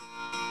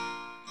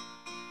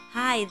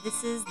Hi,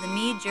 this is the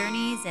Me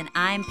Journeys, and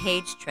I'm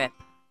Paige Tripp.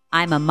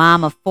 I'm a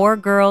mom of four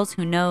girls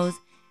who knows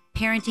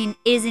parenting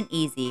isn't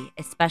easy,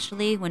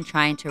 especially when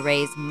trying to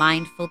raise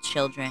mindful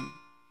children.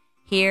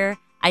 Here,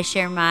 I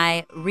share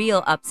my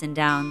real ups and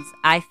downs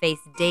I face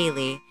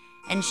daily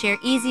and share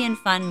easy and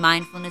fun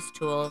mindfulness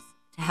tools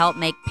to help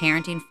make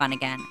parenting fun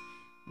again.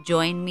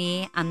 Join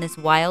me on this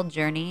wild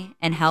journey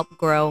and help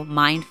grow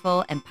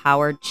mindful,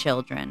 empowered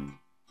children.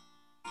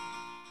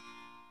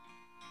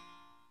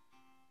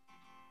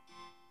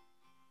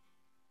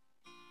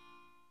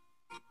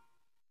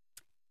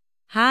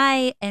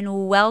 Hi,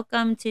 and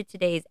welcome to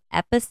today's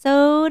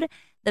episode.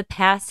 The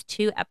past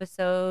two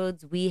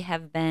episodes, we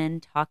have been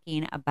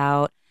talking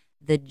about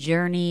the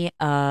journey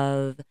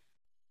of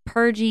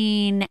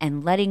purging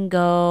and letting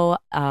go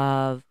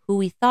of who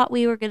we thought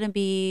we were going to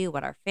be,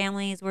 what our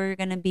families were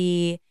going to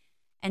be,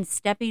 and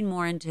stepping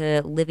more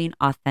into living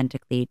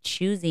authentically,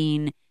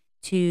 choosing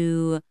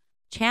to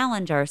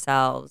challenge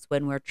ourselves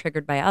when we're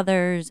triggered by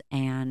others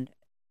and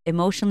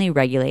emotionally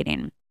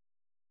regulating.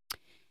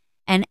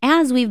 And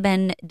as we've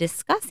been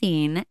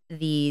discussing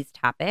these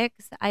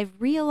topics, I've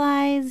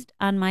realized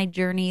on my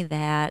journey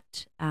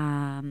that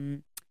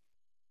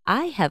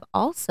I have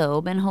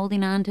also been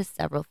holding on to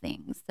several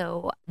things.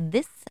 So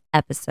this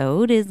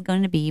episode is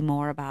going to be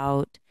more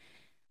about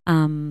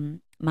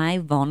my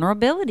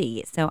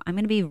vulnerability. So I'm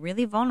going to be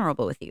really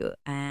vulnerable with you.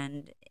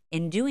 And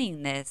in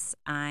doing this,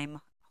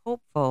 I'm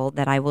hopeful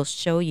that I will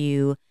show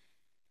you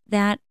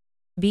that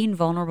being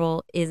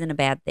vulnerable isn't a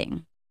bad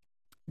thing,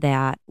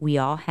 that we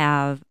all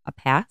have a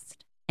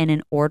past. And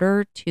in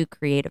order to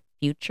create a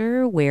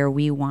future where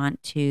we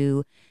want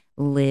to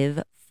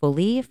live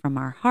fully from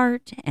our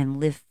heart and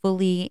live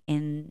fully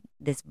in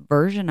this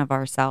version of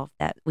ourselves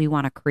that we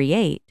want to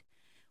create,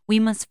 we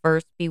must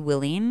first be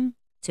willing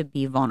to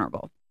be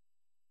vulnerable,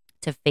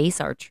 to face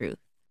our truth,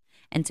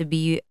 and to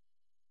be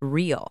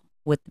real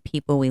with the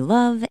people we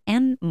love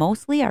and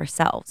mostly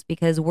ourselves,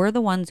 because we're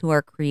the ones who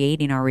are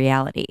creating our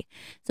reality.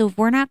 So if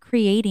we're not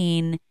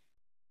creating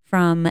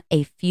from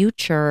a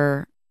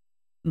future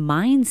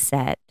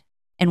mindset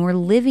and we're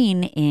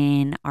living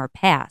in our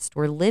past,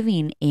 we're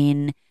living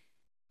in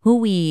who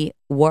we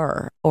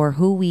were or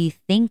who we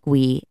think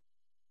we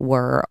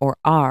were or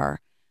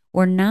are,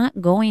 we're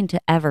not going to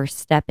ever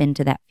step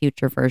into that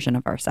future version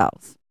of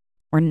ourselves.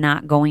 We're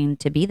not going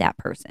to be that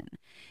person.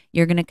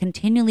 You're going to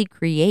continually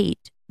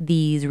create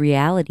these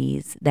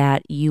realities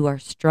that you are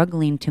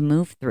struggling to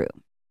move through.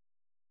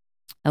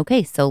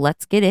 Okay, so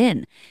let's get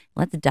in.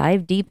 Let's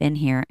dive deep in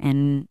here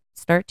and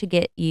start to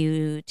get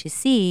you to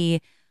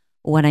see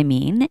what I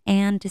mean,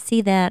 and to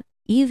see that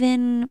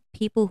even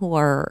people who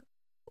are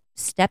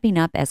stepping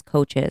up as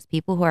coaches,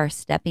 people who are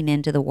stepping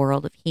into the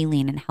world of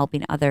healing and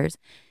helping others,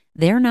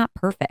 they're not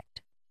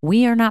perfect.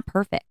 We are not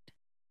perfect.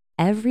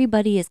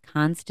 Everybody is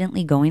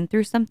constantly going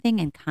through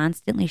something and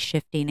constantly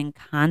shifting and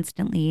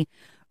constantly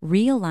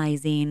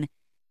realizing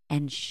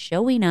and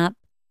showing up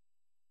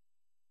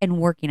and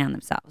working on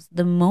themselves.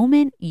 The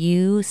moment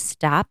you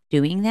stop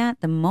doing that,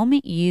 the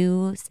moment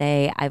you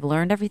say, I've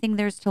learned everything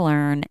there's to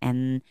learn,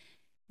 and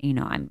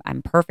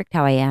I'm perfect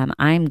how I am,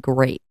 I'm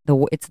great.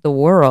 It's the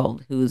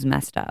world who's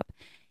messed up.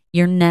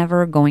 You're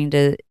never going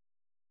to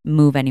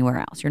move anywhere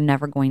else. You're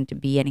never going to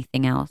be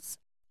anything else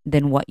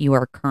than what you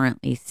are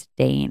currently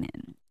staying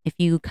in. If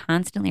you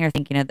constantly are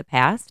thinking of the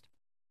past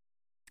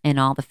and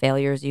all the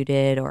failures you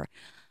did or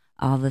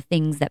all the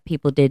things that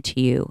people did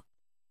to you,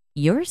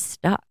 you're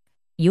stuck.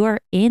 You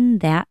are in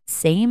that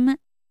same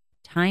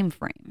time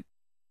frame.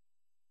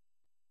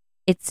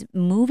 It's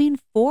moving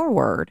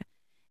forward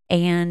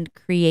and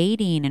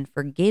creating and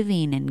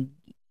forgiving and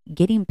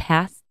getting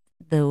past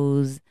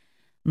those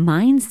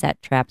mindset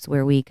traps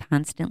where we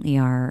constantly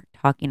are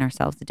talking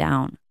ourselves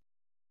down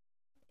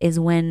is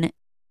when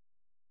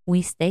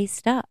we stay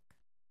stuck.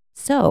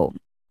 So,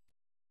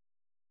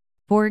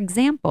 for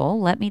example,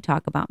 let me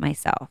talk about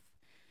myself.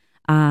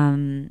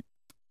 Um,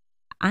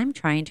 I'm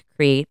trying to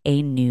create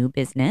a new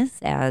business,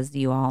 as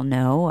you all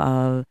know,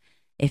 of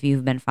if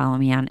you've been following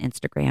me on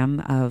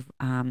Instagram, of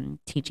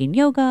teaching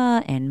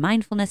yoga and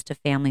mindfulness to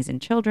families and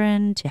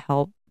children to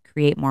help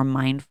create more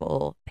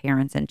mindful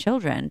parents and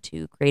children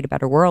to create a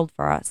better world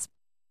for us.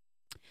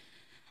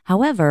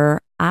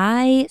 However,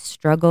 I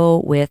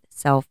struggle with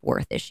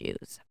self-worth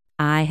issues.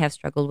 I have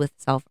struggled with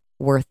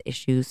self-worth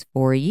issues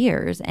for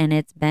years, and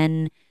it's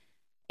been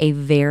a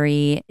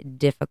very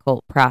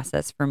difficult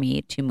process for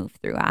me to move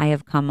through. I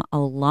have come a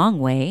long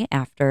way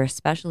after,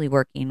 especially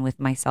working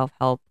with my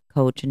self-help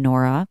coach,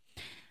 Nora,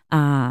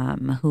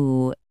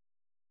 who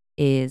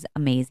is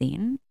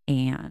amazing.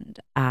 And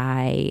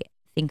I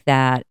think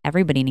that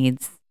everybody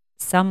needs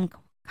some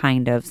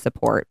kind of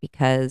support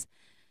because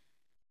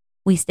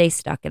we stay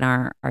stuck in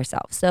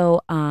ourselves. So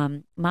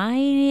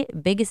my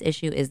biggest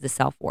issue is the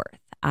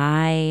self-worth.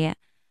 I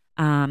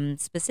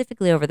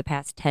specifically over the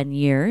past 10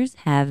 years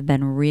have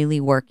been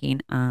really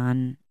working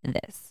on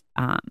this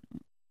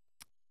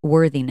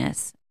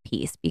worthiness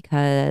piece,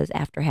 because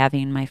after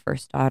having my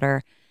first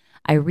daughter,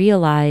 I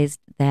realized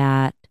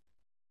that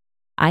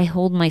I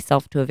hold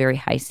myself to a very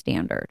high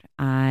standard.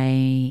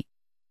 I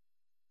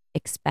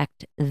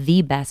expect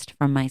the best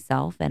from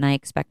myself and I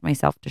expect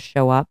myself to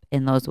show up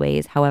in those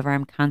ways. However,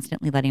 I'm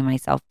constantly letting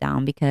myself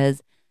down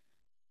because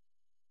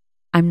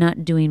I'm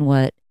not doing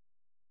what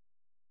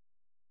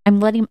I'm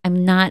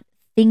not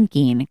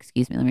thinking,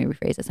 excuse me, let me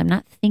rephrase this. I'm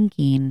not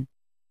thinking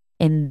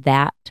in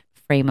that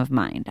frame of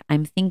mind.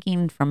 I'm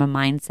thinking from a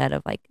mindset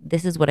of like,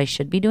 this is what I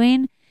should be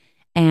doing.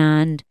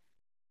 And,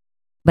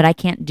 but I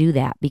can't do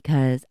that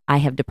because I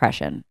have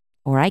depression,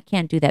 or I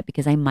can't do that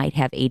because I might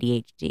have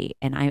ADHD.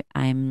 And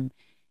I'm,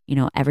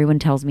 everyone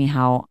tells me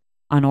how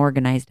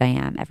unorganized I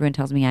am. Everyone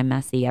tells me I'm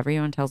messy.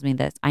 Everyone tells me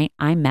this.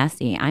 I'm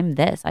messy. I'm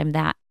this. I'm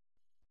that.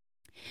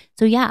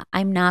 So yeah,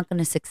 I'm not going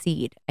to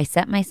succeed. I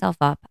set myself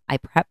up, I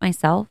prep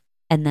myself,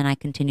 and then I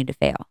continue to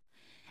fail.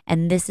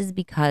 And this is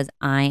because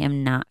I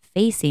am not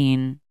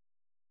facing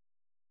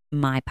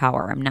my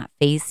power. I'm not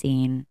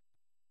facing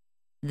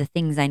the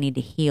things I need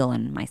to heal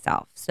in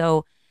myself.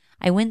 So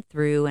I went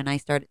through and I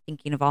started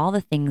thinking of all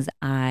the things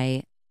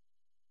I've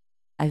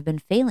been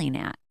failing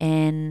at.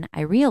 And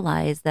I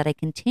realized that I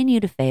continue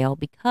to fail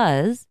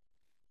because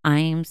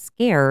I'm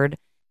scared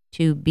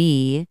to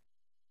be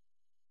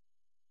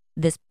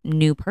this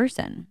new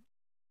person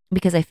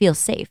because I feel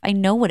safe. I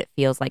know what it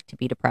feels like to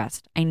be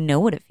depressed. I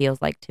know what it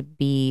feels like to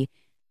be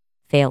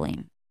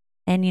failing.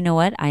 And you know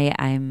what?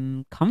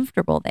 I'm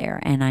comfortable there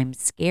and I'm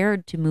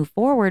scared to move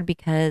forward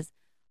because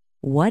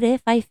what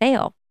if I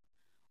fail?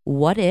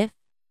 What if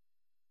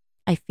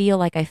I feel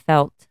like I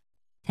felt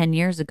 10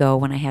 years ago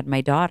when I had my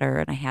daughter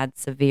and I had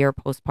severe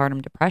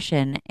postpartum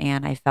depression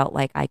and I felt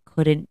like I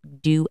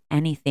couldn't do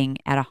anything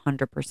at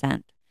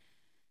 100%.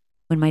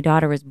 When my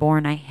daughter was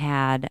born, I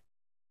had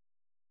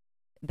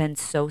been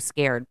so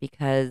scared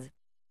because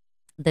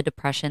the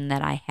depression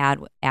that I had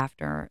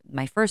after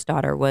my first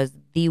daughter was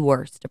the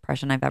worst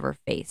depression I've ever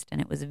faced. And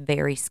it was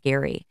very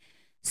scary.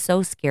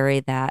 So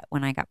scary that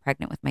when I got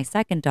pregnant with my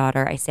second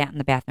daughter, I sat in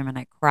the bathroom and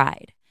I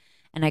cried.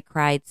 And I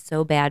cried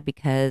so bad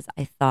because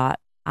I thought,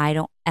 I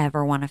don't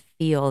ever want to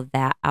feel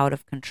that out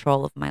of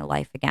control of my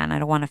life again. I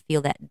don't want to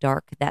feel that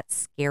dark, that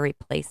scary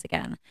place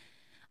again.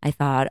 I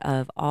thought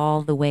of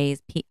all the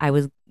ways I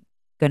was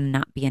going to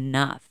not be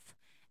enough.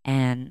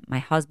 And my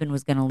husband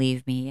was going to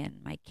leave me,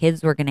 and my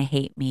kids were going to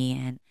hate me,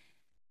 and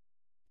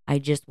I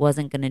just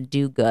wasn't going to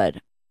do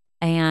good.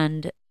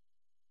 And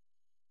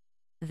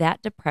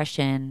that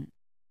depression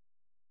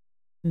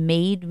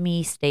made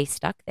me stay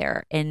stuck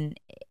there. And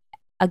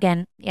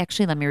again,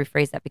 actually, let me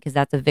rephrase that because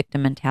that's a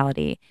victim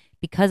mentality.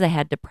 Because I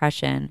had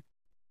depression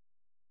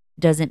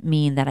doesn't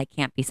mean that I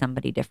can't be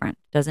somebody different,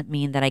 doesn't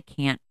mean that I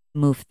can't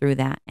move through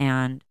that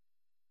and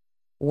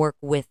work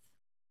with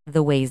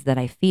the ways that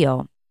I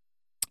feel.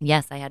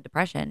 Yes, I had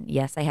depression.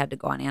 Yes, I had to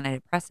go on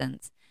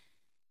antidepressants.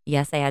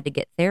 Yes, I had to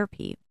get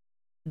therapy.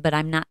 But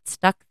I'm not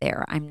stuck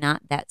there. I'm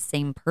not that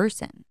same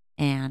person.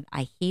 And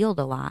I healed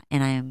a lot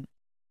and I am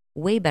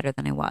way better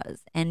than I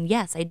was. And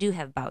yes, I do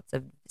have bouts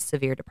of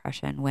severe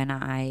depression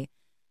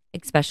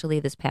especially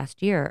this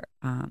past year,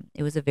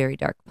 it was a very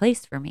dark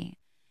place for me.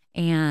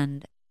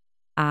 And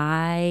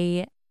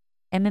I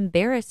am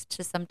embarrassed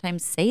to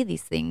sometimes say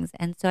these things.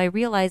 And so I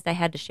realized I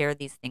had to share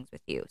these things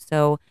with you.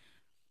 So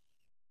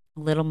a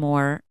little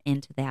more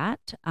into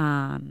that.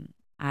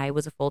 I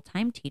was a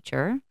full-time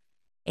teacher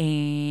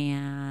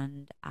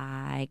and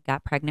I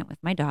got pregnant with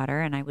my daughter,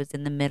 and I was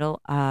in the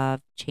middle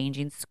of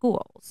changing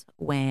schools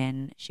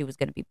when she was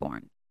going to be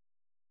born.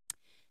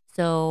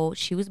 So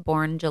she was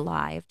born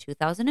July of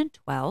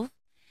 2012,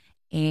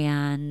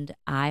 and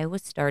I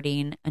was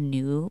starting a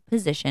new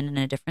position in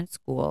a different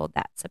school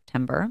that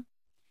September.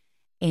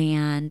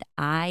 And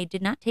I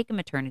did not take a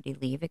maternity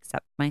leave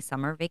except my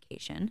summer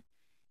vacation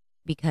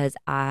because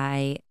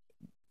I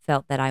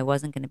felt that I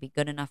wasn't going to be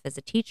good enough as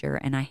a teacher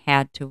and I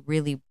had to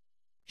really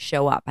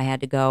show up. I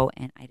had to go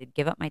and I did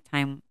give up my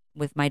time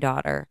with my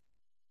daughter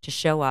to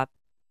show up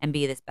and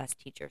be this best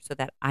teacher so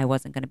that I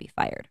wasn't going to be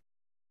fired.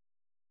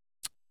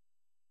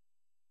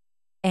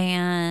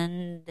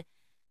 And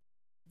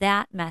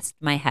that messed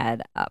my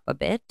head up a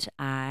bit.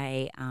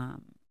 I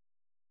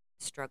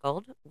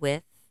struggled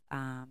with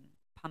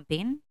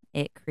pumping.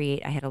 I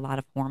had a lot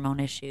of hormone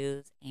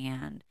issues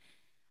and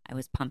I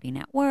was pumping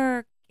at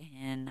work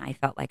and I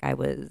felt like I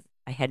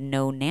had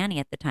no nanny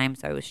at the time.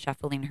 So I was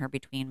shuffling her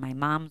between my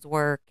mom's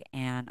work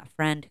and a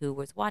friend who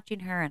was watching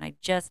her. And I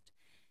just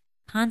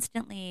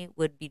constantly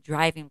would be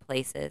driving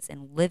places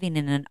and living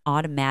in an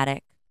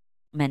automatic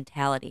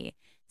mentality.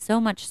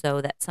 So much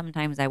so that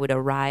sometimes I would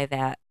arrive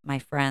at my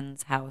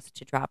friend's house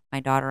to drop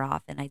my daughter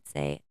off and I'd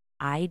say,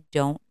 I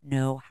don't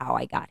know how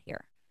I got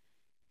here.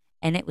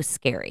 And it was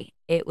scary.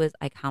 It was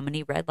like, how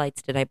many red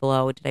lights did I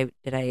blow? You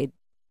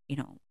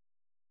know,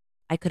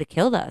 I could have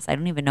killed us. I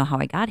don't even know how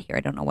I got here.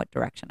 I don't know what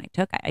direction I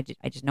took. I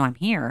just know I'm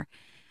here.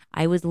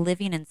 I was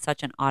living in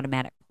such an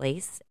automatic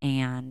place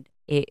and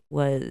it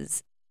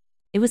was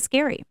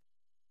scary.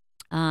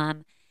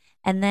 Um,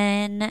 and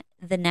then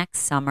the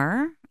next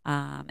summer,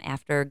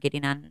 after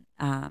getting on,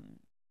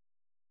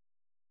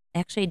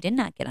 actually I did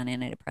not get on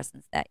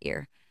antidepressants that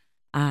year.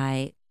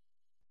 I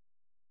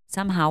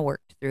somehow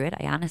worked through it.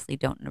 I honestly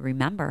don't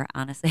remember,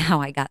 honestly,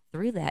 how I got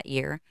through that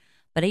year.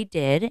 But I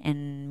did,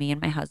 and me and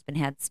my husband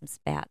had some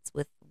spats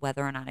with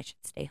whether or not I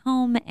should stay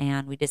home,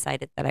 and we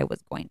decided that I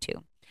was going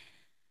to.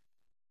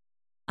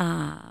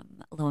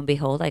 Lo and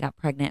behold, I got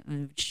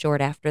pregnant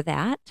short after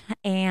that,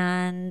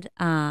 and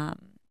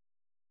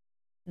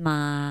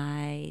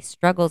my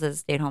struggles as a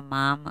stay-at-home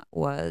mom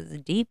was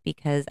deep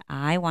because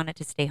I wanted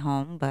to stay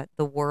home, but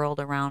the world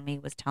around me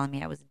was telling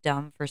me I was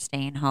dumb for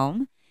staying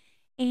home,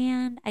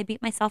 and I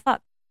beat myself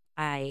up.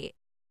 I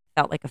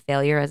felt like a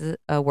failure as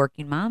a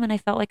working mom, and I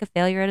felt like a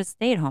failure as a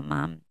stay-at-home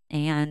mom.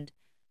 And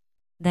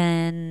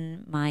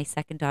then my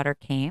second daughter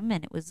came,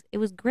 and it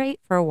was great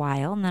for a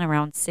while. And then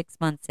around 6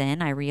 months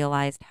in, I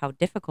realized how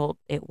difficult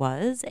it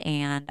was,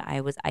 and I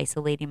was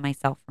isolating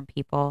myself from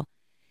people.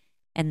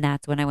 And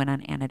that's when I went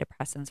on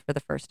antidepressants for the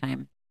first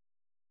time.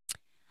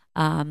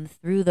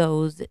 Through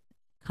those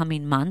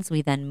coming months,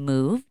 we then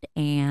moved,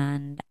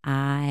 and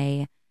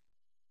my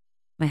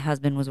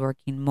husband was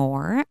working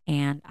more,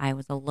 and I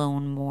was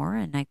alone more,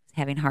 and I was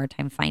having a hard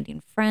time finding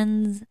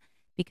friends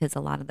because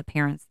a lot of the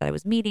parents that I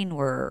was meeting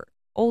were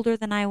older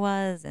than I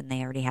was, and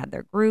they already had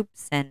their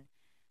groups, and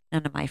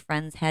none of my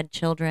friends had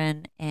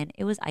children, and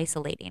it was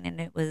isolating.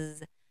 And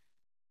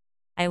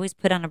I always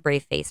put on a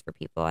brave face for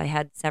people. I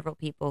had several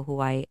people who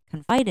I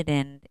confided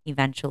in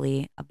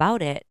eventually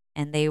about it,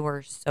 and they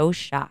were so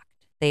shocked.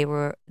 They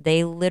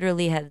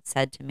literally had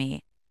said to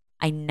me,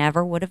 I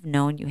never would have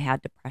known you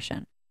had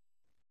depression.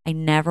 I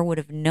never would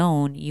have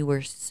known you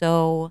were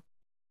so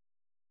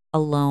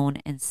alone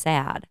and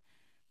sad,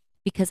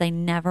 because I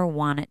never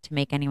wanted to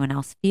make anyone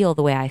else feel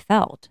the way I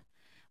felt.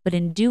 But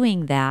in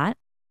doing that,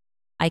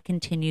 I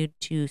continued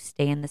to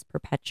stay in this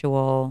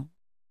perpetual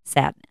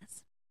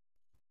sadness.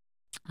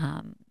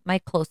 My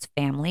close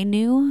family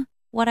knew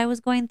what I was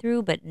going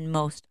through, but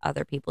most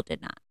other people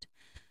did not.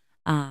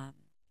 Um,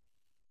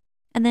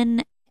 and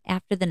then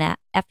after that,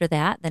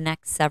 the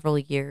next several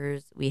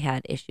years, we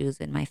had issues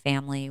in my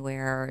family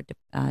where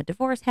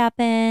divorce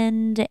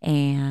happened,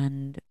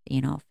 and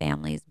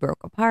families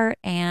broke apart,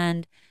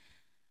 and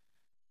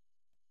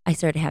I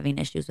started having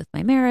issues with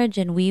my marriage,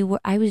 and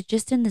I was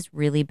just in this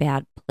really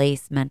bad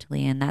place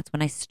mentally. And that's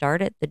when I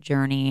started the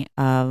journey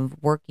of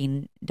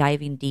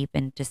diving deep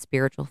into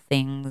spiritual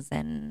things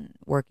and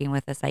working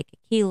with a psychic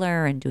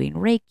healer and doing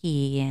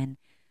Reiki and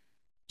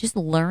just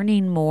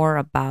learning more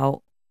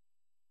about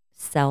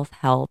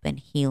self-help and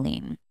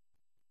healing.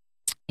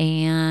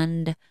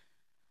 And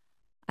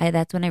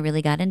that's when I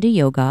really got into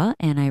yoga,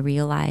 and I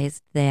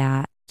realized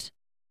that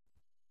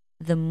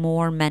the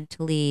more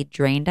mentally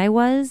drained I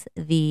was,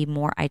 the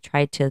more I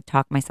tried to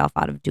talk myself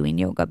out of doing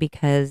yoga,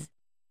 because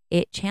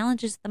it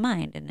challenges the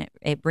mind, and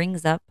it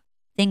brings up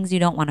things you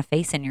don't want to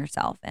face in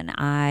yourself. And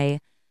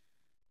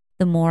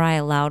the more I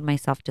allowed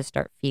myself to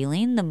start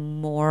feeling, the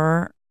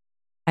more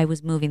I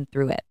was moving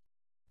through it.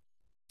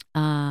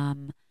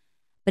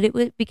 But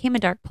it became a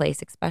dark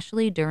place,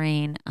 especially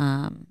during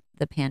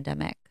the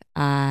pandemic.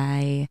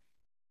 I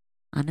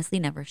honestly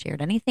never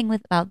shared anything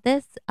about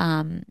this.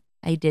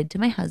 I did to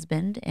my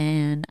husband,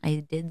 and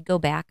I did go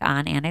back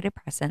on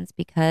antidepressants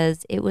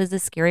because it was a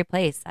scary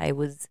place. I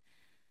was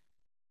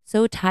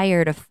so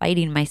tired of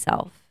fighting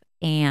myself,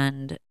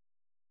 and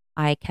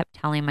I kept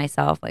telling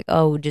myself, like,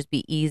 oh, it would just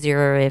be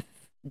easier if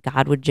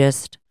God would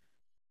just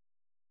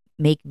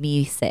make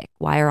me sick.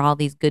 Why are all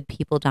these good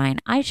people dying?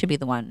 I should be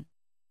the one.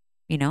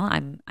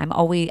 I'm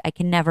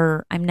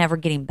never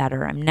getting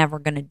better. I'm never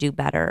going to do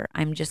better.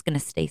 I'm just going to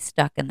stay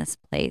stuck in this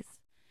place.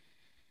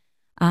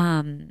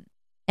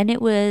 And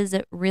it was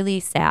really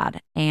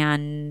sad.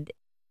 And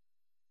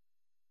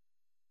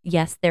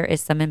yes, there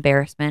is some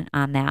embarrassment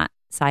on that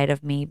side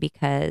of me,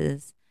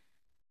 because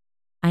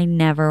I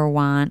never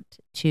want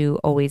to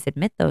always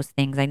admit those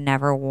things. I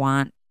never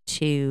want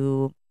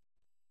to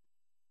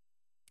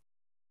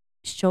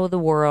show the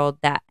world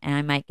that, and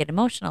I might get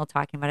emotional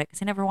talking about it,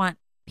 because I never want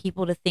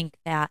people to think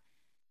that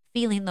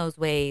feeling those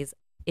ways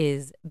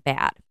is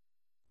bad.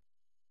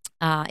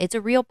 It's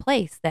a real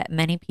place that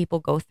many people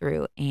go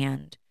through.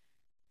 And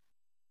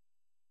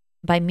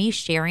by me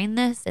sharing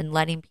this and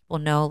letting people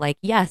know, like,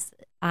 yes,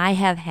 I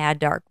have had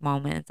dark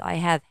moments. I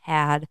have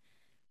had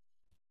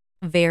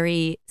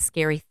very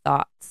scary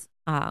thoughts.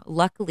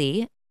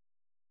 Luckily,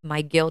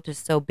 my guilt is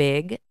so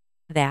big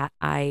that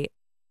I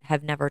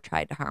have never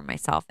tried to harm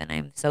myself, and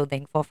I'm so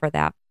thankful for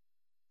that.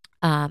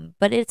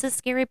 But it's a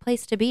scary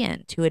place to be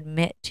in, to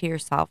admit to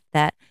yourself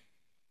that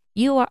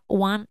you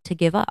want to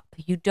give up.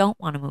 You don't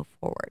want to move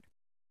forward.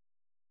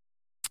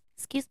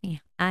 Excuse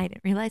me. I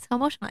didn't realize how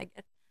emotional I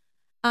get.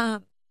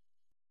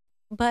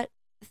 But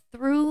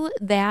through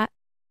that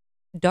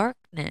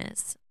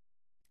darkness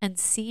and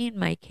seeing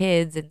my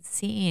kids and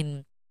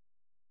seeing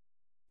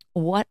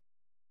what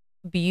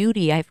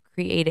beauty I've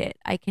created,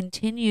 I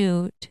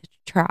continue to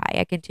try.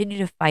 I continue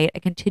to fight. I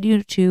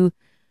continue to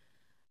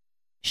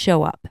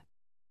show up.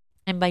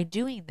 And by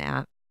doing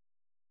that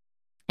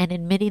and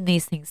admitting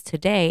these things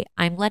today,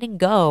 I'm letting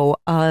go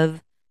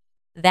of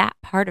that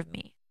part of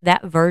me,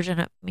 that version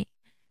of me,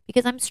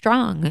 because I'm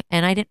strong,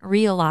 and I didn't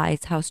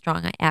realize how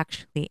strong I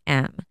actually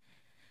am.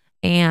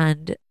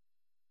 And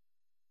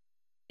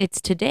it's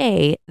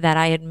today that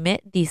I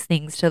admit these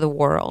things to the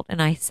world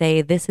and I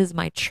say, this is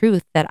my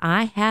truth, that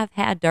I have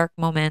had dark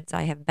moments.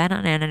 I have been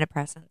on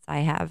antidepressants.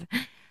 I have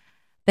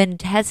been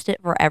tested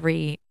for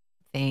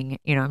everything.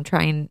 I'm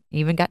trying,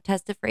 even got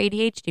tested for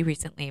ADHD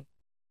recently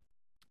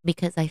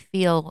because I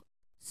feel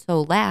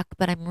so lack,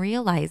 but I'm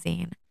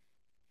realizing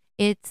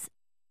it's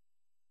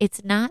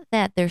it's not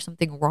that there's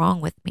something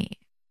wrong with me.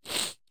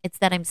 It's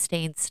that I'm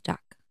staying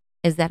stuck.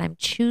 Is that I'm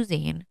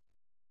choosing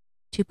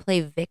to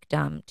play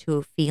victim to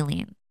a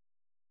feeling,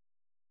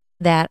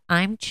 that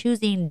I'm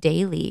choosing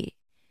daily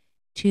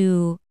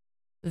to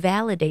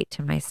validate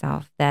to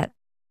myself that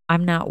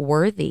I'm not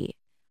worthy.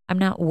 I'm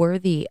not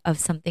worthy of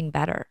something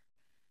better,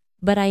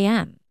 but I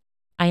am.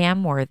 I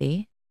am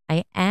worthy.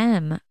 I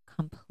am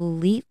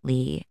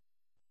completely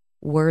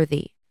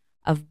worthy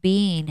of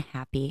being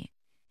happy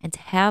and to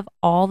have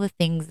all the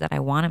things that I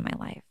want in my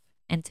life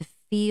and to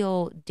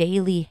feel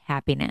daily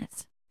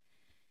happiness.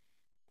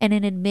 And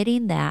in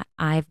admitting that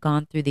I've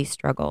gone through these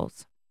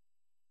struggles,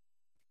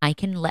 I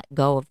can let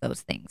go of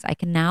those things. I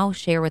can now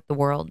share with the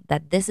world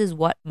that this is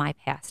what my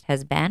past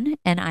has been,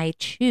 and I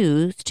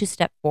choose to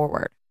step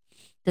forward.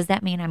 Does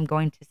that mean I'm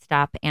going to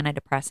stop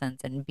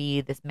antidepressants and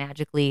be this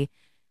magic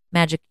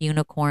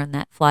unicorn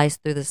that flies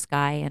through the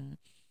sky and,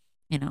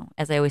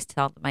 as I always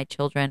tell my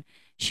children,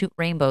 shoot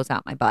rainbows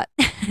out my butt?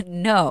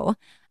 No,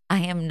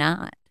 I am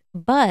not.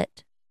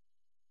 But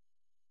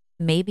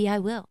maybe I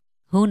will.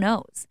 Who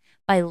knows?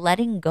 By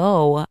letting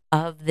go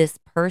of this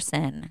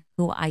person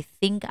who I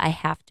think I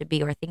have to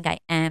be or think I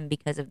am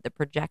because of the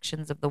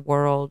projections of the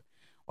world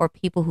or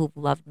people who've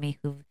loved me,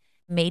 who've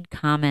made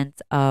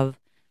comments of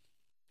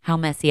how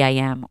messy I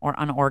am or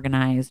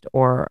unorganized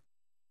or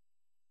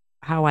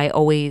how I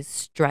always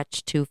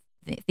stretch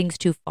things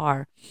too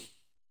far.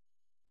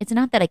 It's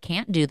not that I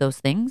can't do those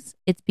things.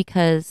 It's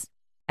because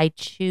I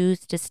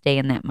choose to stay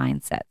in that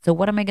mindset. So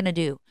what am I going to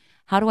do?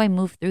 How do I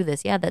move through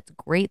this? Yeah, that's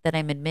great that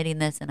I'm admitting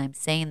this and I'm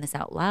saying this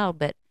out loud,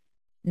 but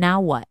now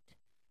what?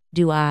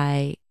 Do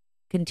I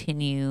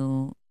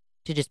continue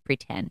to just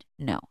pretend?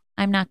 No,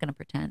 I'm not going to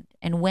pretend.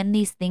 And when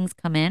these things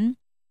come in,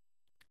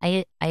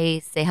 I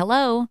say,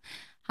 hello,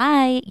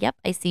 hi, yep,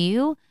 I see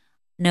you.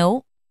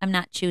 No, I'm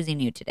not choosing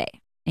you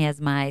today. As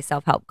my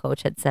self-help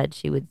coach had said,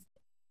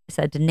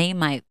 said to name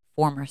my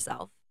former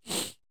self,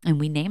 and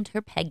we named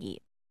her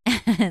Peggy.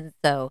 And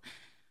so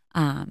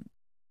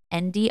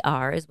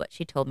NDR is what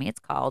she told me it's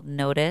called: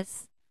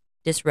 notice,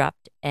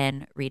 disrupt,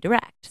 and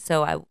redirect.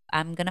 So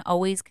I'm going to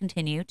always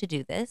continue to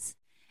do this.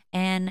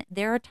 And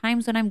there are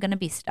times when I'm going to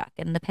be stuck.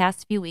 In the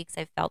past few weeks,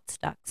 I felt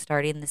stuck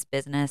starting this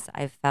business.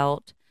 I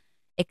felt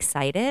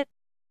excited.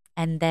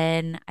 And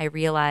then I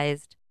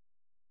realized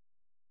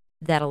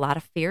that a lot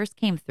of fears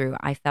came through.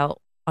 I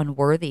felt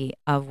unworthy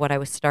of what I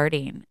was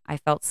starting. I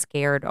felt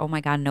scared. Oh my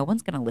God, no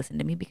one's going to listen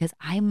to me because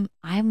I'm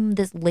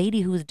this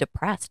lady who's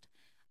depressed.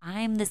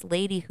 I'm this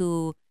lady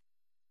who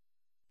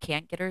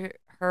can't get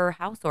her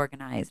house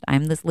organized.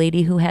 I'm this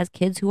lady who has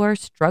kids who are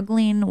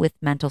struggling with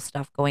mental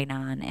stuff going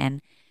on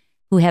and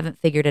who haven't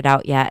figured it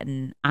out yet.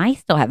 And I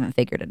still haven't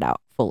figured it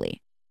out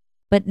fully.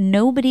 But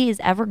nobody is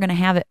ever going to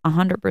have it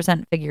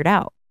 100% figured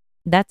out.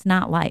 That's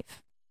not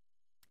life.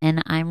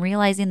 And I'm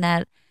realizing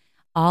that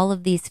all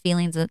of these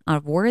feelings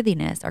of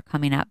worthiness are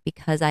coming up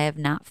because I have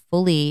not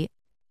fully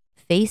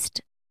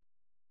faced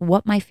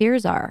what my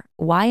fears are.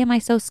 Why am I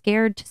so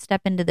scared to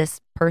step into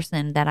this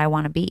person that I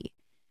want to be?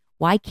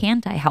 Why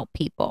can't I help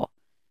people?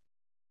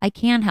 I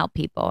can help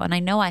people, and I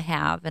know I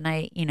have. And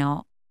I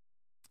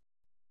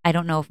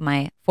don't know if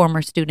my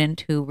former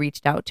student who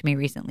reached out to me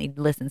recently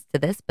listens to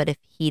this, but if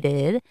he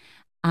did,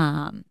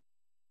 um,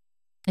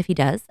 if he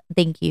does,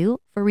 thank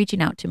you for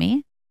reaching out to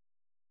me.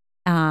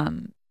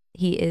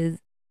 He is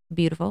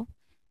beautiful.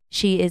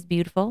 She is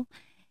beautiful.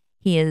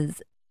 He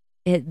is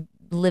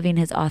living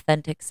his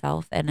authentic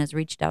self and has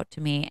reached out to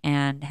me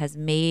and has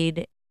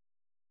made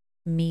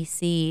me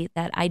see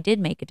that I did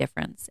make a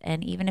difference.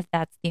 And even if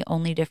that's the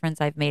only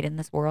difference I've made in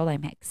this world,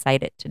 I'm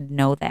excited to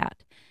know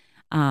that.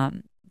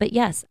 But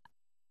yes,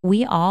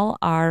 we all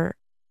are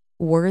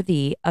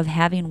worthy of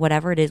having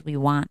whatever it is we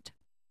want.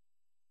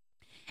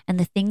 And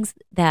the things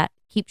that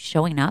keep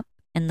showing up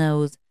and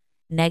those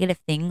negative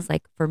things,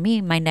 like for me,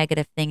 my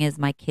negative thing is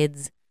my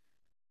kids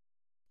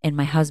and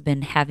my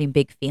husband having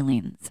big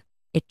feelings.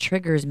 It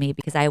triggers me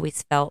because I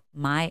always felt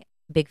my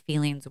big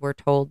feelings were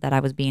told that I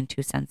was being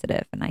too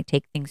sensitive and I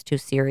take things too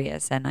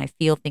serious and I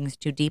feel things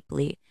too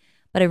deeply.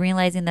 But I'm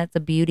realizing that's a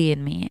beauty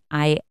in me.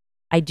 I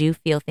do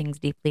feel things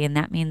deeply, and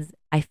that means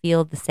I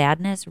feel the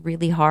sadness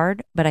really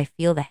hard, but I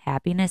feel the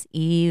happiness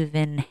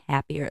even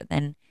happier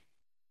than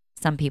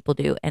some people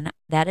do. And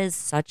that is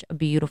such a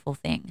beautiful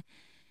thing.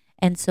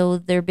 And so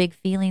their big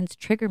feelings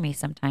trigger me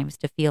sometimes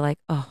to feel like,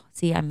 oh,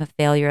 see, I'm a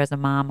failure as a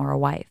mom or a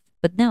wife.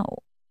 But no,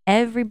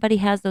 everybody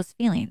has those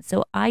feelings.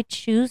 So I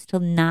choose to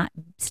not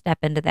step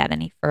into that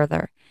any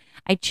further.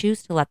 I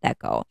choose to let that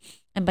go.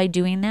 And by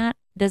doing that,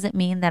 does it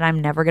mean that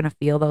I'm never going to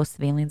feel those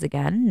feelings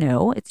again?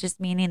 No, it's just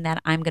meaning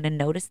that I'm going to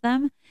notice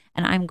them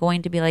and I'm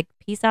going to be like,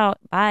 peace out,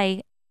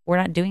 bye. We're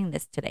not doing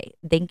this today.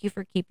 Thank you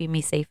for keeping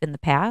me safe in the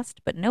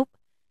past. But nope,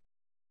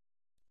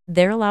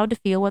 they're allowed to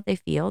feel what they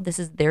feel. This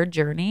is their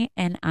journey,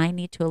 and I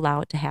need to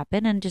allow it to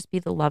happen and just be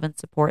the love and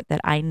support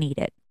that I need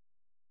it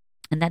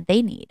and that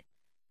they need.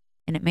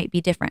 And it might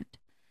be different.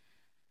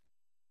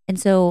 And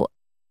so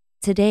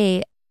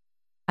today,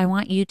 I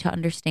want you to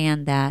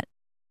understand that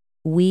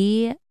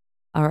we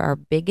are our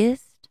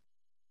biggest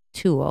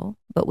tool,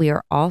 but we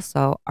are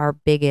also our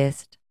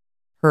biggest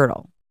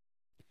hurdle.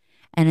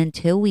 And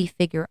until we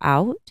figure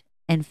out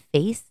and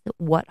face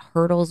what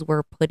hurdles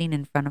we're putting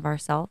in front of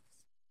ourselves,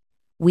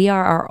 we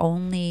are our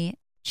only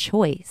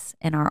choice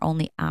and our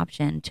only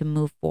option to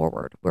move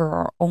forward. We're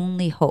our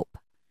only hope.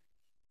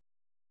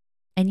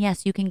 And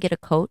yes, you can get a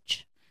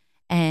coach.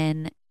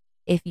 And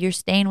if you're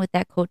staying with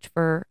that coach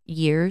for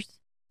years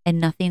and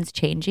nothing's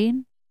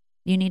changing,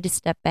 you need to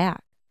step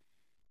back.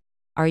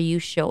 Are you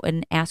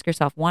and ask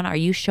yourself, one, are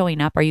you showing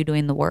up? Are you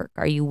doing the work?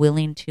 Are you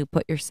willing to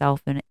put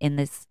yourself in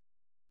this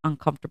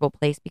uncomfortable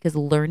place? Because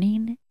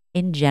learning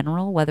in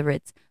general, whether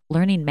it's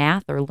learning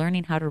math or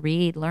learning how to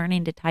read,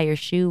 learning to tie your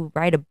shoe,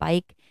 ride a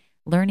bike,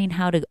 learning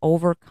how to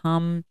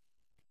overcome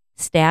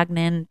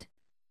stagnant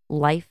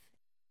life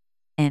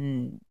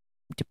and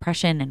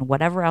depression and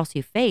whatever else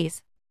you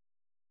face,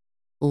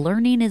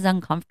 learning is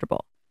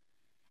uncomfortable.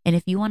 And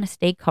if you want to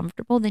stay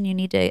comfortable, then you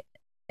need to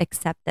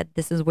accept that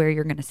this is where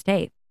you're going to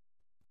stay.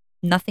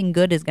 Nothing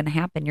good is going to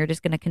happen. You're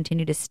just going to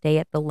continue to stay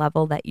at the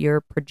level that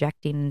you're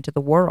projecting into the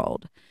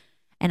world.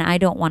 And I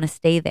don't want to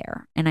stay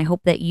there. And I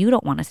hope that you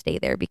don't want to stay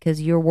there,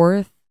 because you're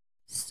worth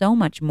so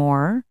much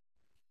more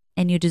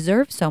and you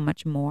deserve so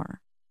much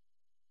more,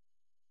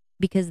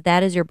 because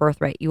that is your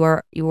birthright. You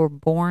were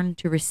born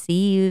to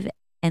receive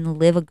and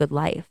live a good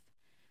life.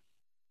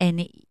 And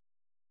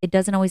it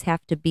doesn't always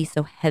have to be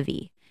so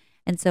heavy.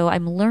 And so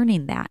I'm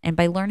learning that. And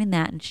by learning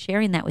that and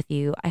sharing that with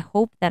you, I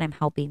hope that I'm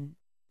helping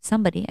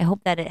somebody. I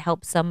hope that it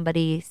helps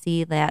somebody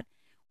see that,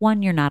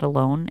 one, you're not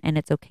alone and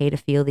it's okay to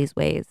feel these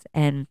ways.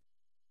 And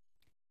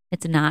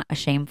it's not a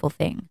shameful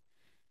thing.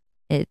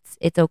 It's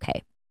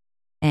okay.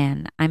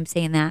 And I'm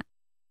saying that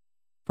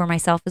for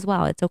myself as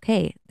well. It's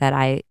okay that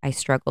I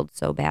struggled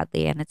so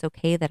badly, and it's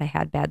okay that I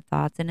had bad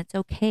thoughts, and it's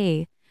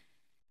okay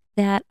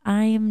that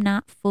I'm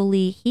not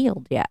fully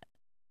healed yet.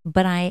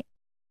 But I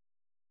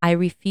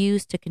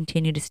refuse to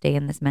continue to stay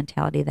in this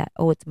mentality that,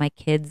 oh, it's my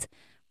kids,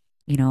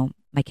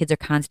 my kids are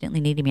constantly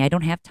needing me. I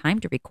don't have time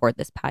to record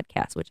this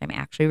podcast, which I'm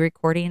actually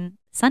recording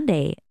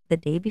Sunday, the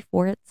day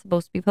before it's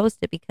supposed to be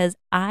posted, because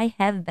I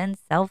have been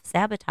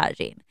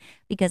self-sabotaging,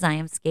 because I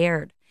am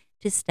scared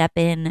to step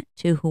in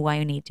to who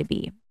I need to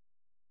be.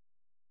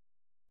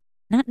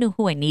 Not know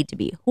who I need to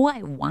be, who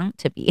I want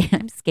to be.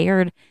 I'm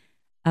scared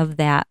of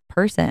that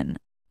person.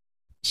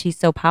 She's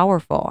so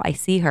powerful. I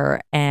see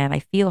her and I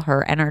feel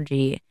her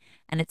energy,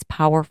 and it's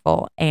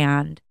powerful.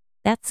 And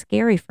that's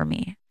scary for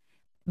me,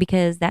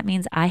 because that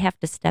means I have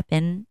to step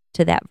in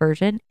to that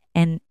version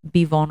and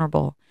be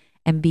vulnerable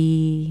and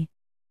be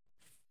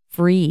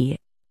free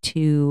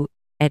to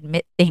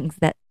admit things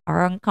that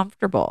are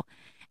uncomfortable.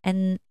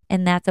 And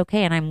that's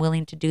okay. And I'm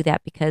willing to do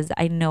that, because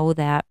I know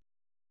that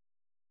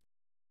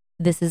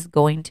this is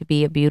going to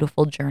be a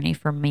beautiful journey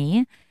for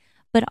me,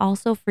 but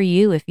also for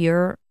you. If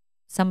you're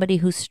somebody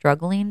who's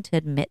struggling to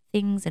admit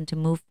things and to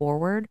move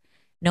forward,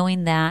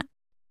 knowing that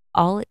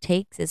all it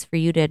takes is for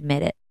you to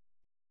admit it,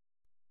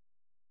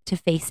 to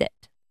face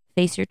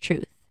your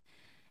truth.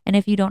 And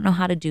if you don't know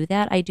how to do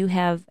that, I do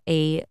have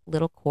a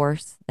little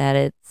course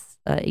that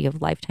you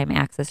have lifetime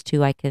access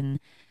to. I can,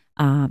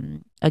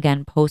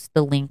 again, post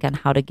the link on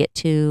how to get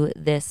to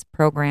this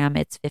program.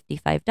 It's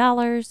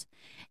 $55,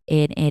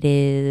 and it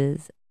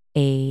is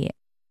a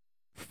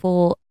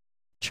full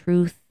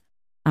truth.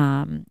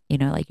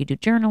 Like you do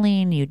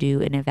journaling, you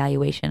do an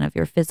evaluation of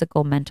your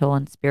physical, mental,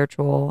 and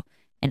spiritual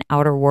and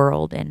outer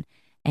world, and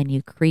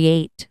you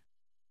create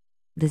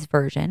this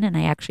version. And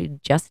I actually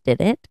just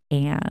did it,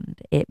 and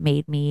it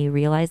made me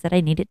realize that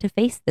I needed to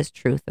face this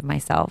truth of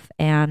myself.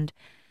 And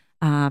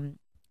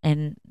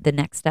the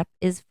next step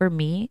is for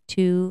me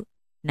to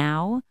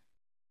now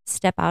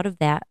step out of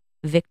that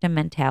victim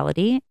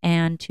mentality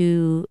and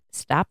to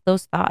stop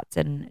those thoughts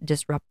and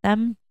disrupt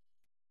them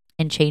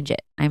and change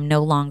it. I'm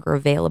no longer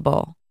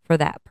available for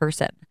that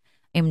person.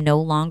 I'm no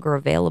longer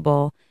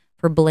available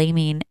for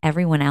blaming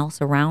everyone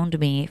else around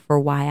me for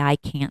why I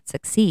can't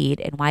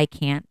succeed and why I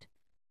can't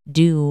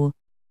do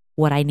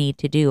what I need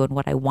to do and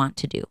what I want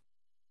to do.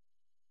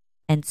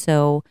 And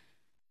so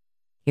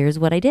here's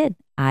what I did.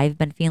 I've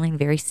been feeling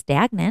very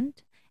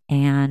stagnant,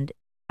 and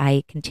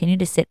I continue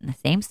to sit in the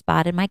same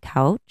spot in my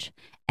couch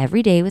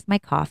every day with my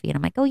coffee. And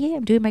I'm like, oh yeah,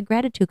 I'm doing my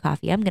gratitude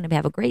coffee. I'm going to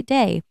have a great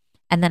day.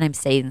 And then I'm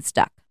staying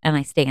stuck, and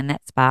I stay in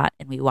that spot,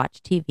 and we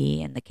watch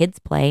TV, and the kids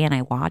play, and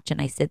I watch, and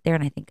I sit there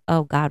and I think,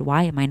 oh God,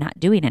 why am I not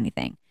doing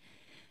anything?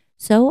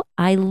 So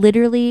I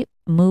literally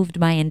moved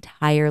my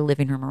entire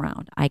living room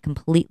around. I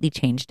completely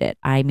changed it.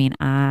 I mean,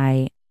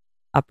 I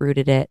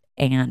uprooted it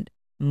and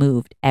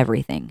moved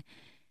everything.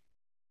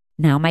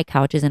 Now my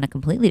couch is in a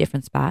completely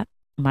different spot.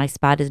 My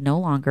spot is no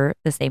longer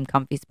the same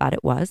comfy spot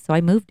it was, so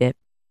I moved it.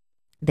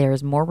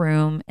 There's more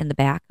room in the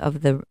back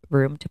of the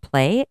room to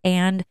play,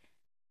 and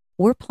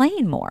we're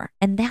playing more.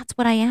 And that's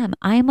what I am.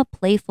 I am a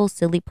playful,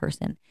 silly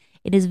person.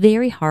 It is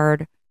very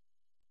hard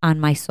on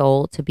my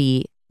soul to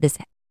be this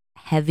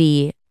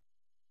heavy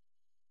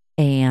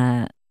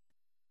and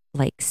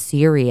like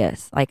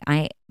serious. Like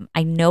I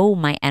know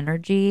my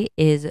energy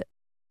is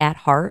at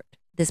heart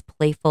this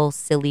playful,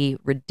 silly,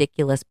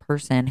 ridiculous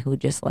person who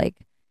just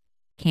like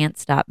can't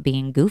stop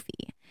being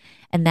goofy.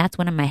 And that's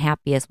when I'm my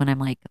happiest, when I'm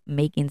like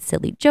making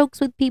silly jokes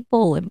with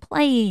people and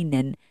playing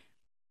and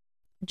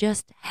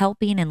just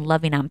helping and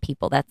loving on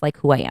people. That's like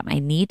who I am. I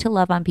need to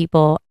love on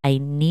people. I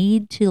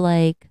need to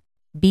like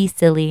be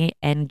silly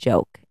and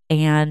joke.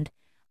 And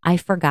I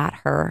forgot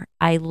her.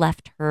 I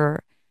left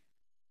her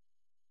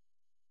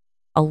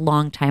a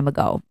long time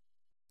ago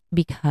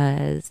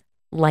because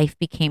life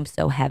became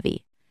so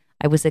heavy.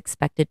 I was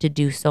expected to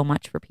do so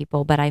much for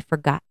people, but I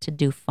forgot to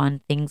do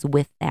fun things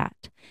with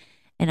that.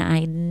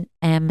 And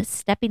am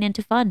stepping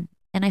into fun.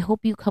 And I hope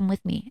you come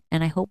with me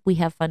and I hope we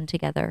have fun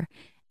together.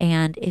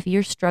 And if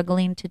you're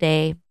struggling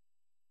today,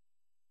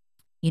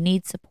 you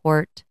need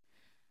support,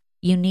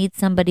 you need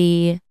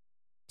somebody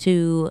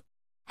to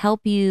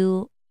help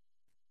you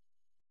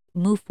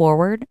move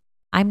forward.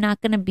 I'm not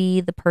going to be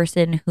the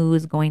person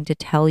who's going to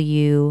tell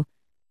you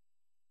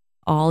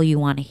all you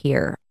want to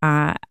hear.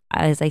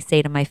 As I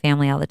say to my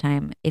family all the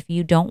time, if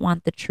you don't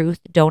want the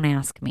truth, don't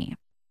ask me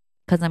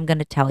because I'm going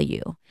to tell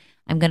you.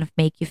 I'm going to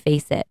make you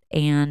face it.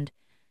 And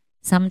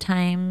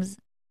sometimes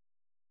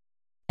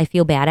I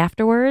feel bad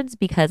afterwards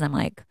because I'm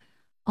like,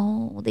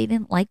 oh, they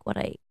didn't like what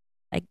I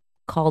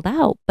called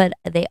out. But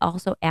they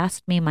also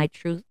asked me my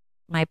truth,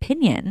 my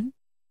opinion.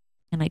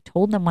 And I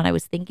told them what I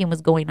was thinking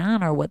was going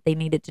on or what they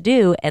needed to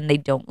do. And they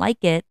don't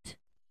like it.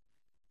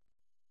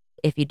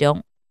 If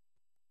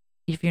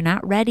you're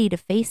not ready to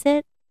face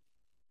it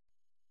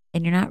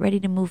and you're not ready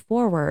to move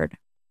forward,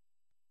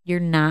 you're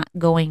not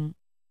going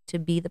to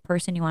be the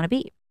person you want to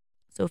be.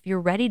 So if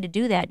you're ready to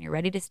do that and you're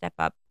ready to step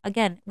up,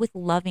 again, with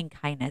loving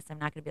kindness, I'm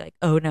not going to be like,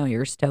 oh no,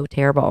 you're so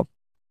terrible.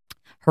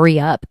 Hurry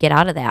up, get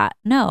out of that.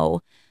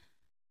 No,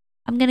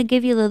 I'm going to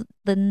give you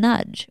the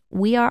nudge.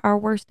 We are our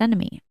worst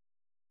enemy.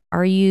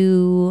 Are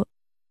you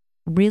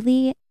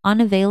really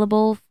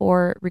unavailable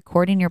for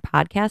recording your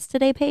podcast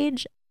today,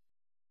 Paige?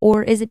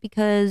 Or is it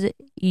because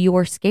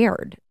you're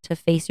scared to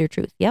face your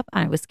truth? Yep,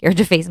 I was scared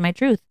to face my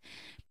truth.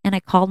 And I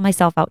called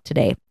myself out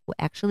today.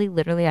 Actually,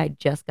 literally, I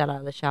just got out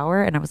of the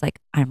shower and I was like,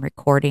 I'm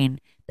recording.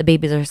 The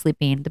babies are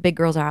sleeping. The big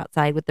girls are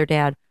outside with their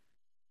dad.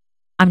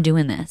 I'm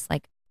doing this.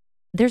 Like,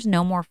 there's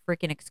no more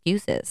freaking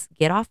excuses.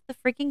 Get off the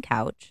freaking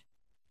couch.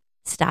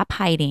 Stop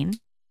hiding.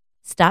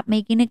 Stop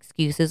making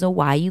excuses of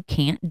why you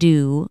can't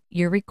do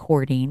your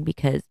recording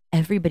because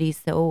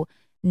everybody's so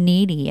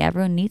needy.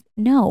 Everyone needs.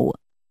 No,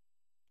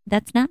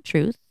 that's not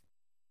truth.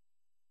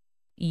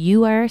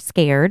 You are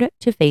scared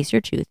to face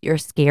your truth. You're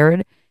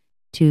scared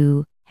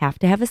to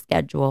have a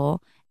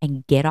schedule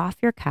and get off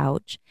your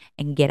couch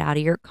and get out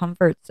of your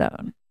comfort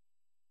zone.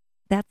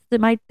 That's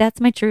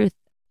my truth.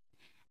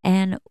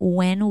 And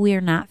when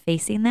we're not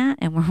facing that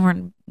and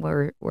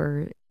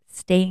we're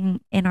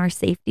staying in our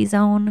safety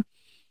zone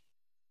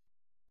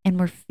and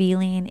we're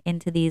feeling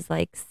into these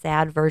like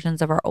sad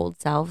versions of our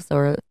old selves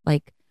or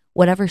like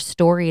whatever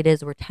story it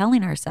is we're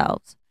telling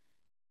ourselves,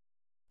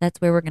 that's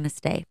where we're going to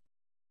stay.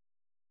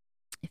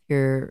 If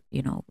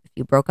if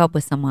you broke up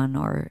with someone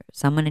or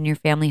someone in your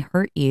family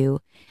hurt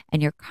you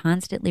and you're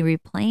constantly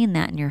replaying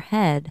that in your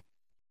head,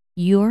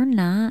 you're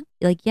not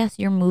like, yes,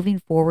 you're moving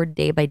forward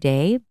day by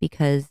day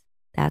because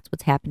that's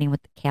what's happening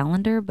with the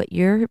calendar, but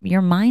your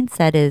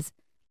mindset is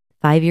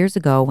 5 years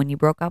ago when you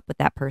broke up with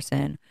that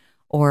person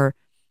or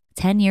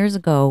 10 years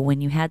ago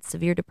when you had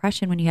severe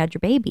depression when you had your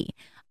baby.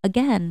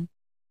 Again,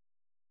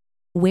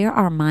 where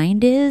our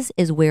mind is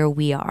where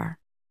we are.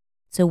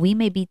 So we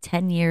may be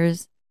 10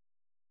 years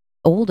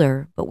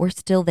older, but we're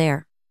still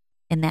there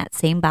in that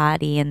same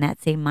body and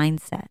that same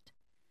mindset.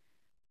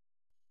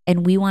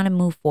 And we want to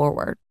move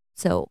forward.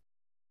 So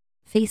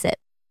face it.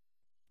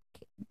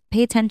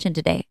 Pay attention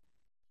today.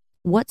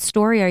 What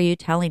story are you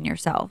telling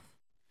yourself?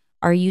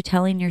 Are you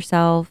telling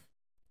yourself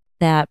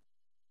that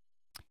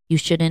you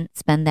shouldn't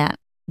spend that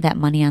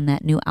money on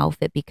that new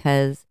outfit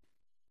because,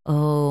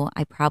 oh,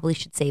 I probably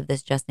should save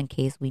this just in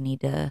case we need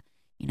to,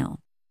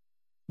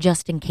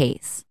 just in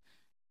case?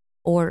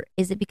 Or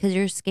is it because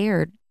you're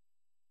scared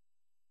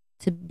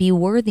to be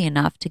worthy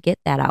enough to get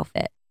that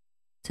outfit,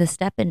 to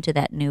step into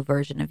that new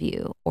version of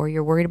you? Or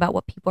you're worried about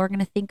what people are going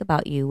to think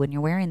about you when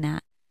you're wearing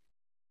that?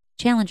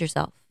 Challenge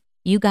yourself.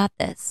 You got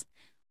this.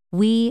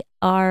 We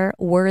are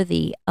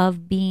worthy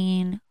of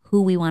being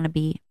who we want to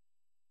be,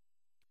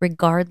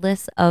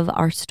 regardless of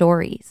our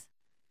stories.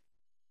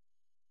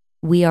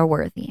 We are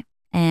worthy.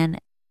 And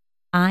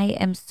I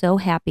am so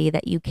happy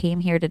that you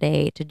came here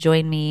today to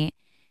join me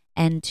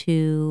and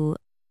to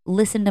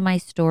listen to my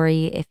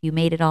story. If you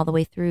made it all the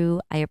way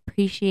through, I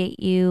appreciate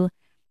you.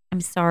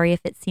 I'm sorry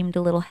if it seemed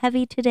a little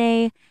heavy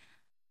today.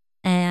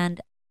 And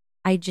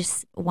I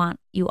just want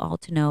you all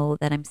to know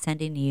that I'm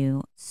sending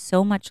you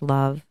so much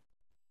love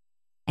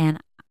and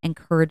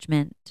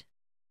encouragement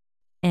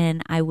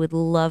And I would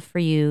love for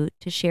you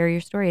to share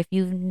your story. If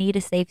you need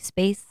a safe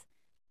space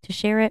to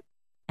share it,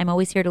 I'm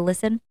always here to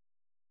listen.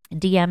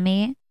 DM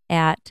me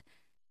at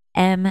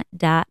m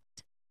dot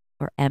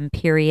or m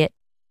period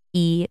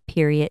e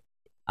period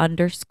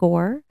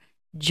underscore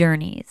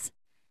journeys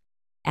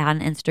on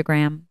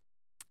Instagram.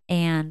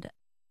 And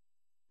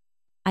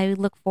I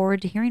look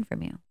forward to hearing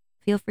from you.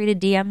 Feel free to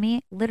DM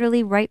me.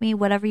 Literally write me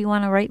whatever you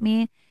want to write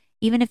me.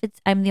 Even if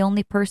I'm the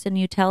only person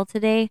you tell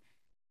today,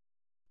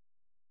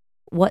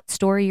 what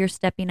story you're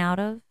stepping out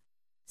of,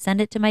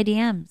 send it to my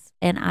DMs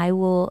and I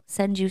will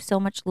send you so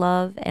much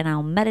love and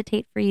I'll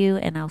meditate for you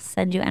and I'll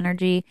send you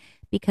energy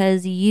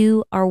because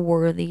you are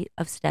worthy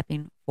of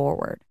stepping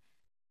forward.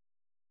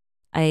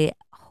 I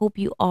hope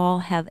you all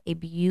have a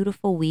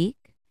beautiful week.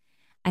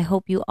 I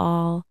hope you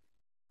all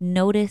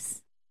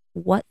notice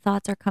what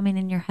thoughts are coming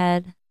in your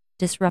head,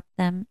 disrupt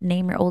them,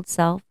 name your old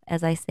self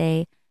as I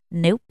say,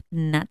 nope,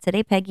 not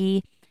today,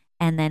 Peggy.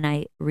 And then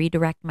I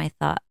redirect my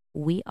thought.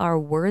 We are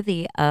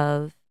worthy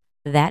of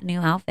that new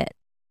outfit.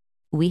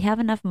 We have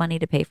enough money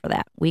to pay for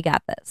that. We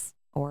got this.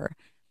 Or,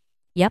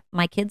 yep,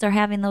 my kids are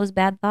having those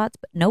bad thoughts,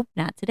 but nope,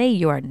 not today.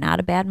 You are not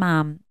a bad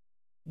mom.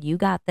 You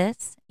got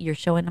this. You're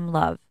showing them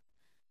love.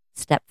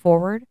 Step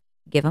forward,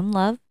 give them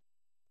love.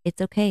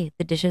 It's okay.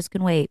 The dishes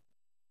can wait.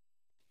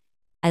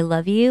 I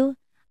love you.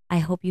 I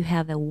hope you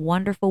have a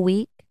wonderful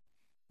week.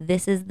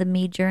 This is the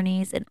Me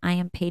Journeys, and I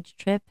am Paige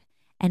Tripp.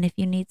 And if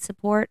you need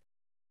support,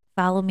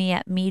 follow me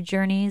at Me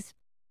Journeys.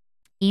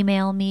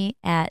 Email me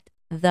at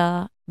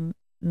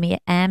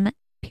m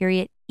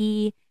period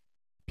e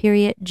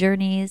period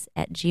journeys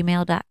at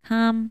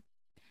gmail.com.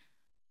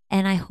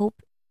 And I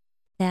hope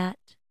that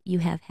you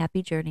have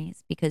happy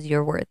journeys because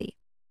you're worthy.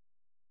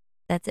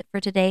 That's it for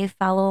today.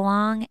 Follow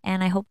along,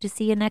 and I hope to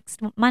see you next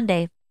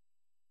Monday.